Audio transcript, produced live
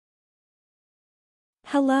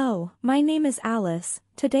Hello, my name is Alice.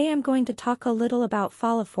 Today I'm going to talk a little about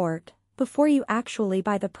Folifort, before you actually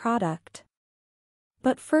buy the product.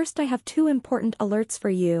 But first I have two important alerts for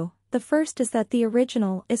you. The first is that the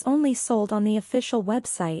original is only sold on the official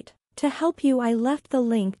website. To help you, I left the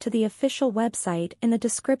link to the official website in the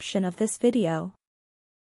description of this video.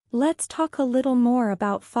 Let's talk a little more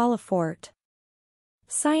about Folifort.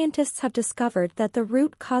 Scientists have discovered that the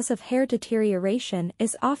root cause of hair deterioration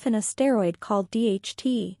is often a steroid called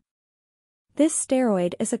DHT. This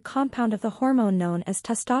steroid is a compound of the hormone known as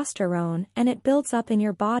testosterone, and it builds up in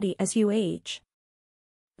your body as you age.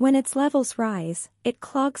 When its levels rise, it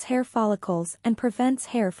clogs hair follicles and prevents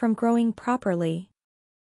hair from growing properly.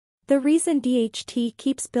 The reason DHT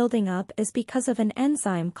keeps building up is because of an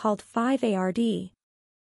enzyme called 5-ARD.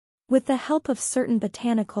 With the help of certain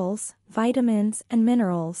botanicals, vitamins, and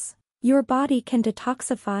minerals, your body can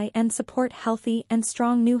detoxify and support healthy and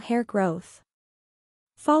strong new hair growth.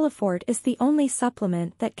 Folifort is the only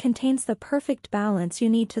supplement that contains the perfect balance you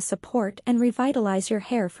need to support and revitalize your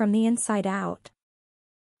hair from the inside out.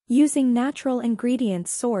 Using natural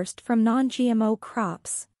ingredients sourced from non-GMO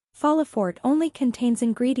crops, Folifort only contains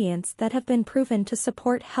ingredients that have been proven to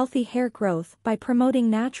support healthy hair growth by promoting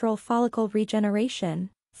natural follicle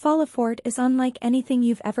regeneration. Folifort is unlike anything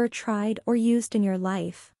you've ever tried or used in your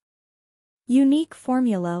life. Unique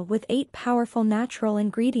formula with 8 powerful natural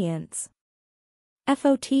ingredients.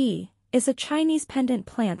 FOT is a Chinese pendant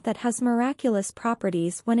plant that has miraculous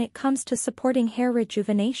properties when it comes to supporting hair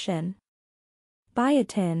rejuvenation.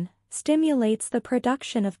 Biotin stimulates the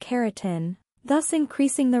production of keratin, thus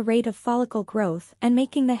increasing the rate of follicle growth and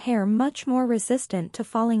making the hair much more resistant to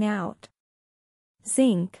falling out.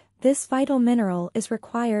 Zinc. This vital mineral is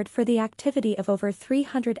required for the activity of over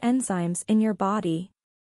 300 enzymes in your body.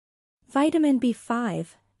 Vitamin B5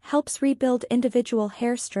 helps rebuild individual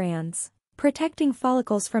hair strands, protecting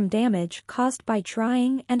follicles from damage caused by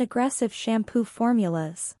drying and aggressive shampoo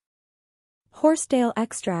formulas. Horsetail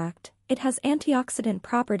extract, it has antioxidant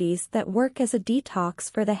properties that work as a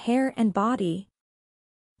detox for the hair and body.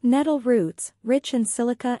 Nettle roots, rich in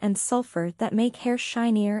silica and sulfur that make hair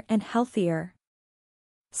shinier and healthier.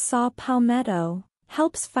 Saw palmetto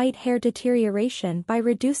helps fight hair deterioration by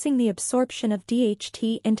reducing the absorption of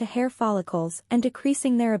DHT into hair follicles and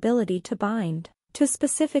decreasing their ability to bind to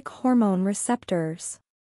specific hormone receptors.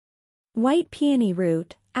 White peony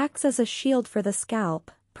root acts as a shield for the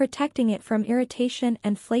scalp, protecting it from irritation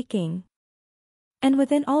and flaking. And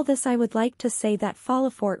within all this, I would like to say that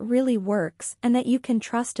Folifort really works and that you can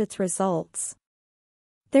trust its results.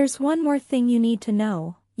 There's one more thing you need to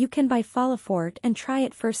know. You can buy Folifort and try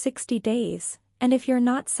it for 60 days, and if you're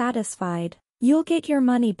not satisfied, you'll get your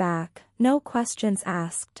money back, no questions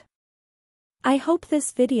asked. I hope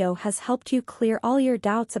this video has helped you clear all your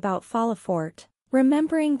doubts about Folifort,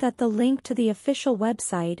 remembering that the link to the official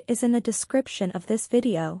website is in the description of this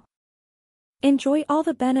video. Enjoy all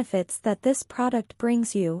the benefits that this product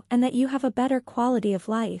brings you and that you have a better quality of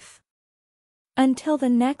life. Until the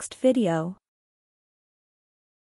next video.